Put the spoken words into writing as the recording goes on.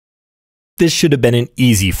This should have been an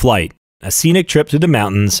easy flight, a scenic trip through the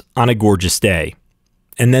mountains on a gorgeous day.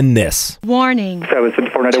 And then this. Warning.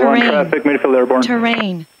 76491 traffic, Midfield Airborne.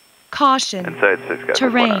 Terrain. Caution. Inside 6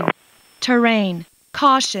 Terrain. Terrain.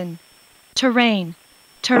 Caution. Terrain.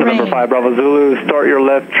 November Terrain. 5 Bravo Zulu, start your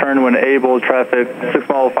left turn when able, traffic 6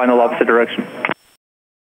 mile, final opposite direction.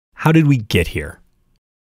 How did we get here?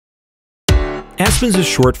 Aspen's a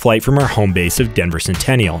short flight from our home base of Denver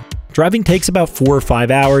Centennial. Driving takes about 4 or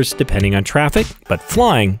 5 hours, depending on traffic, but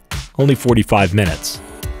flying, only 45 minutes.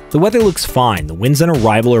 The weather looks fine. The winds on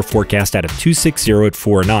arrival are forecast out of 260 at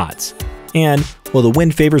 4 knots. And while the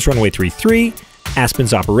wind favors runway 33,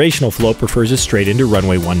 Aspen's operational flow prefers us straight into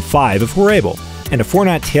runway 15 if we're able, and a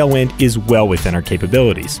 4-knot tailwind is well within our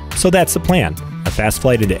capabilities. So that's the plan, a fast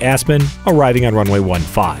flight into Aspen, arriving on runway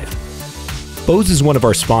 15. Bose is one of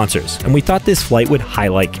our sponsors, and we thought this flight would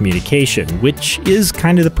highlight communication, which is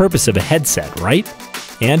kind of the purpose of a headset, right?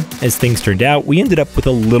 And as things turned out, we ended up with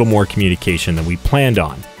a little more communication than we planned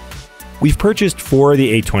on. We've purchased 4 of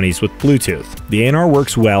the A20s with Bluetooth. The ANR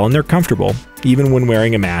works well and they're comfortable, even when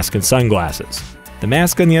wearing a mask and sunglasses. The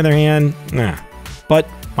mask, on the other hand, nah. But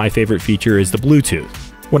my favorite feature is the Bluetooth.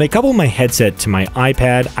 When I couple my headset to my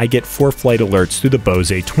iPad, I get 4 flight alerts through the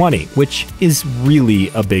Bose A20, which is really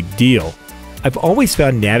a big deal. I've always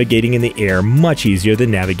found navigating in the air much easier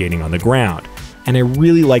than navigating on the ground, and I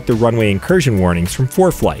really like the runway incursion warnings from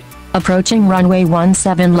 4Flight. Approaching runway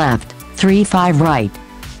 17 left, 35 right.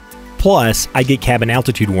 Plus, I get cabin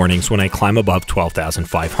altitude warnings when I climb above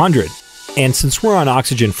 12,500. And since we're on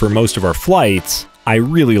oxygen for most of our flights, I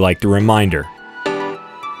really like the reminder.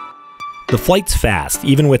 The flight's fast.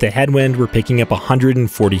 Even with a headwind, we're picking up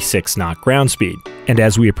 146 knot ground speed. And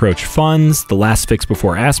as we approach Funds, the last fix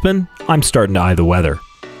before Aspen, I'm starting to eye the weather.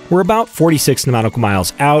 We're about 46 nautical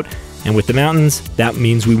miles out, and with the mountains, that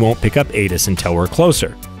means we won't pick up ATIS until we're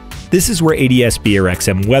closer. This is where ADS-B or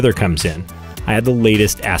XM weather comes in. I had the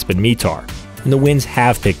latest Aspen METAR, and the winds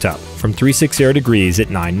have picked up from 360 degrees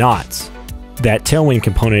at 9 knots. That tailwind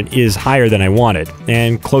component is higher than I wanted,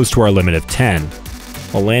 and close to our limit of 10.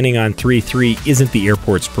 While landing on 3.3 isn't the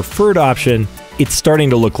airport's preferred option, it's starting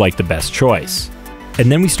to look like the best choice.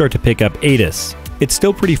 And then we start to pick up ATIS. It's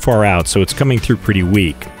still pretty far out, so it's coming through pretty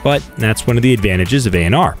weak, but that's one of the advantages of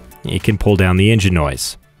ANR. It can pull down the engine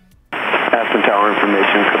noise. Aspen Tower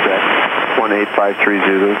information, Quebec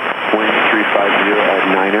 18530, wind 350 at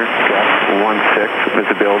 9er, gust 16,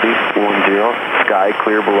 visibility 10, sky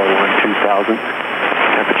clear below 2000,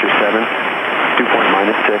 temperature 7, dew point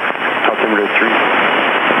 -6, altimeter 30,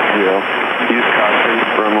 use caution,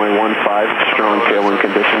 runway 15, strong tailwind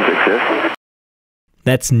conditions exist.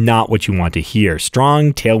 That's not what you want to hear.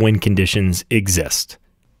 Strong tailwind conditions exist.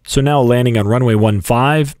 So now landing on runway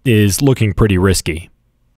 15 is looking pretty risky.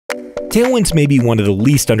 Tailwinds may be one of the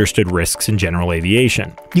least understood risks in general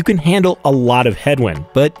aviation. You can handle a lot of headwind,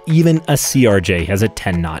 but even a CRJ has a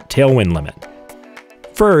 10-knot tailwind limit.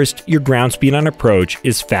 First, your ground speed on approach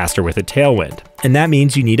is faster with a tailwind, and that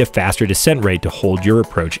means you need a faster descent rate to hold your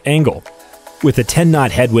approach angle. With a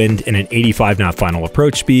 10-knot headwind and an 85-knot final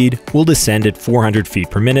approach speed, we'll descend at 400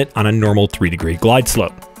 feet per minute on a normal 3-degree glide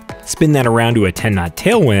slope. Spin that around to a 10-knot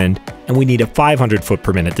tailwind, and we need a 500 foot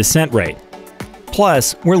per minute descent rate.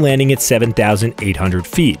 Plus, we're landing at 7,800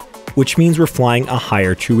 feet, which means we're flying a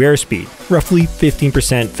higher true airspeed, roughly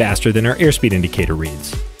 15% faster than our airspeed indicator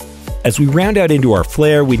reads. As we round out into our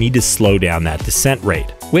flare, we need to slow down that descent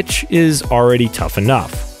rate, which is already tough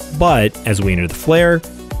enough. But as we enter the flare,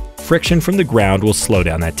 friction from the ground will slow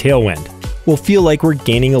down that tailwind. We'll feel like we're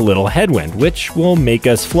gaining a little headwind, which will make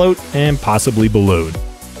us float and possibly balloon.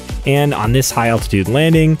 And on this high altitude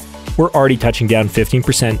landing, we're already touching down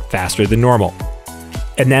 15% faster than normal.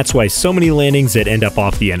 And that's why so many landings that end up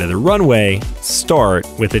off the end of the runway start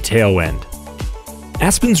with a tailwind.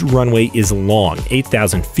 Aspen's runway is long,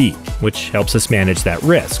 8,000 feet, which helps us manage that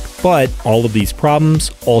risk, but all of these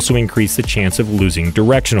problems also increase the chance of losing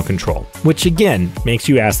directional control, which again makes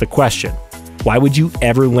you ask the question, why would you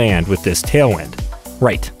ever land with this tailwind?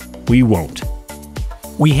 Right, we won't.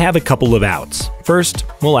 We have a couple of outs. First,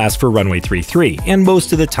 we'll ask for runway 33, and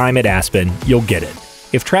most of the time at Aspen, you'll get it.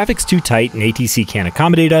 If traffic's too tight and ATC can't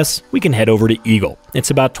accommodate us, we can head over to Eagle. It's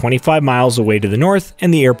about 25 miles away to the north,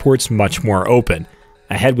 and the airport's much more open.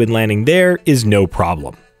 A headwind landing there is no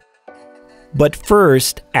problem. But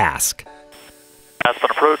first, ask. Aspen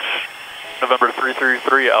approach, November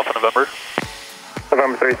 333, Alpha November.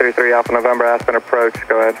 November 333, Alpha November, Aspen approach,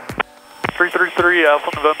 go ahead. 333,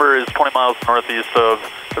 Alpha November is 20 miles northeast of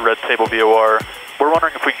the Red Table VOR. We're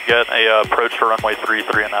wondering if we can get a approach to runway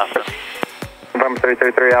 33 in Aspen. November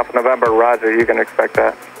 333, Alpha November, roger, you can expect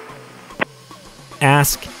that.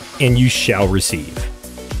 Ask and you shall receive.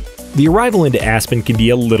 The arrival into Aspen can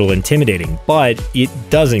be a little intimidating, but it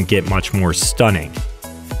doesn't get much more stunning.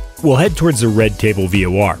 We'll head towards the Red Table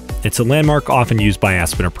VOR. It's a landmark often used by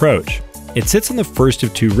Aspen Approach. It sits on the first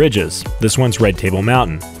of two ridges. This one's Red Table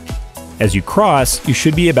Mountain. As you cross, you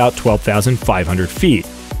should be about 12,500 feet.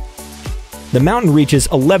 The mountain reaches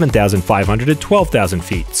 11,500 to 12,000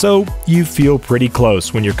 feet, so you feel pretty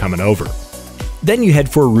close when you're coming over. Then you head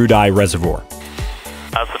for Rudai Reservoir.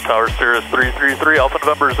 Aspen Tower, Cirrus 333, Alpha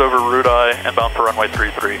November is over Rudai, inbound for runway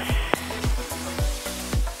 33.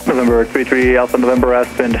 November 33, Alpha November,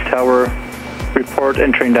 Aspen Tower, report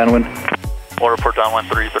entering downwind. We'll report downwind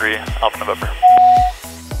 33, Alpha November.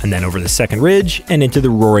 And then over the second ridge and into the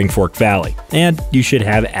Roaring Fork Valley, and you should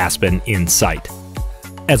have Aspen in sight.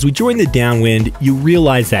 As we join the downwind, you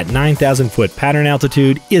realize that 9,000 foot pattern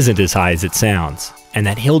altitude isn't as high as it sounds, and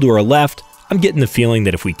that hill to our left, I'm getting the feeling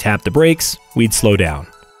that if we tapped the brakes, we'd slow down.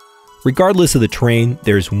 Regardless of the terrain,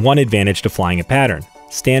 there's one advantage to flying a pattern: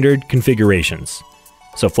 standard configurations.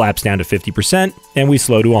 So flaps down to 50% and we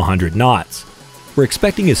slow to 100 knots. We're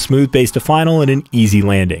expecting a smooth base to final and an easy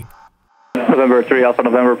landing. November 3, Alpha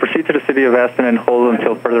November, proceed to the city of Aspen and hold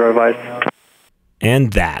until further advice.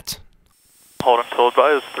 And that. Hold until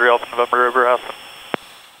advised, 3 Alpha November over Aspen.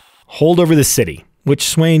 Hold over the city, which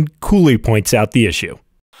Swain coolly points out the issue.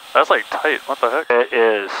 That's like tight, what the heck? It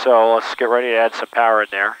is, so let's get ready to add some power in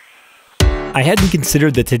there. I hadn't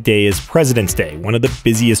considered that today is President's Day, one of the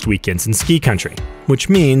busiest weekends in ski country, which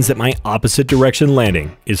means that my opposite direction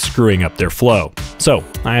landing is screwing up their flow. So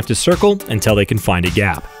I have to circle until they can find a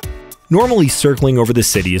gap. Normally circling over the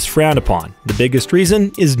city is frowned upon. The biggest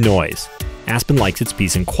reason is noise. Aspen likes its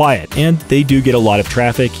peace and quiet, and they do get a lot of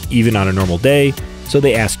traffic even on a normal day, so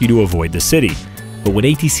they ask you to avoid the city. But when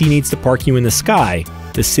ATC needs to park you in the sky,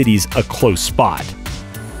 the city's a close spot.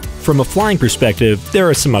 From a flying perspective, there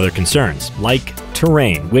are some other concerns, like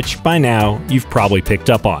terrain, which by now you've probably picked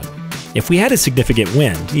up on. If we had a significant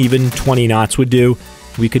wind, even 20 knots would do,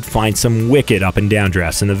 we could find some wicked up and down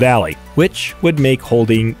drafts in the valley, which would make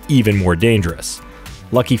holding even more dangerous.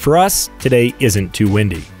 Lucky for us, today isn't too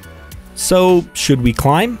windy. So, should we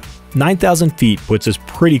climb? 9,000 feet puts us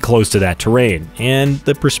pretty close to that terrain, and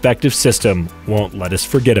the perspective system won't let us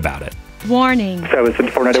forget about it. Warning. That was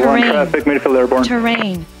 491 Terrain. traffic, midfield airborne.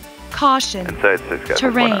 Terrain. Caution. Inside 6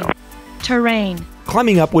 Terrain. Terrain.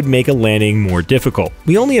 Climbing up would make a landing more difficult.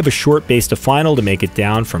 We only have a short base to final to make it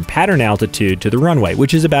down from pattern altitude to the runway,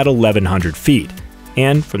 which is about 1,100 feet.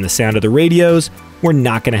 And from the sound of the radios, we're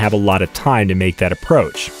not going to have a lot of time to make that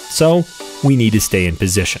approach, so we need to stay in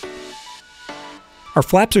position. Our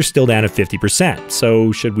flaps are still down at 50%,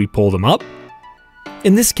 so should we pull them up?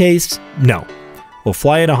 In this case, no. We'll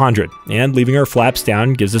fly at 100, and leaving our flaps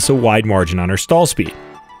down gives us a wide margin on our stall speed.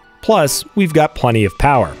 Plus, we've got plenty of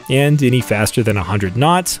power, and any faster than 100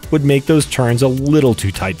 knots would make those turns a little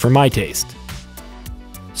too tight for my taste.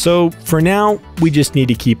 So, for now, we just need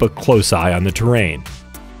to keep a close eye on the terrain.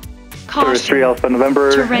 Cirrus 3 Caution. Alpha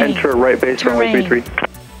November, Terrain. enter right base, runway Terrain. 33.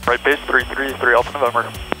 Right base 33, 3 Alpha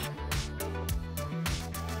November.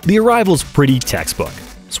 The arrival's pretty textbook.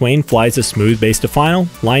 Swain flies a smooth base to final,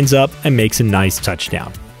 lines up, and makes a nice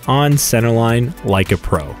touchdown. On centerline like a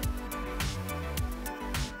pro.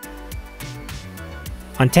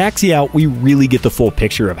 On taxi out, we really get the full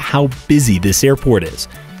picture of how busy this airport is.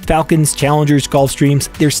 Falcons, Challengers,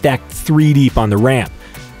 Gulfstreams, they're stacked 3 deep on the ramp.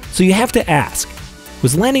 So you have to ask,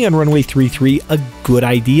 was landing on runway 33 a good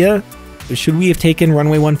idea? Or should we have taken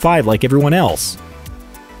runway 15 like everyone else?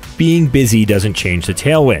 Being busy doesn't change the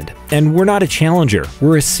tailwind, and we're not a Challenger,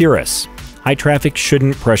 we're a Cirrus. High traffic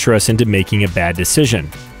shouldn't pressure us into making a bad decision.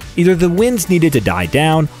 Either the winds needed to die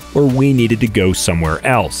down, or we needed to go somewhere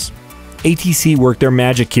else. ATC worked their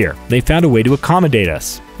magic here. They found a way to accommodate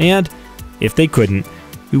us. And if they couldn't,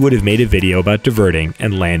 we would have made a video about diverting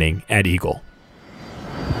and landing at Eagle.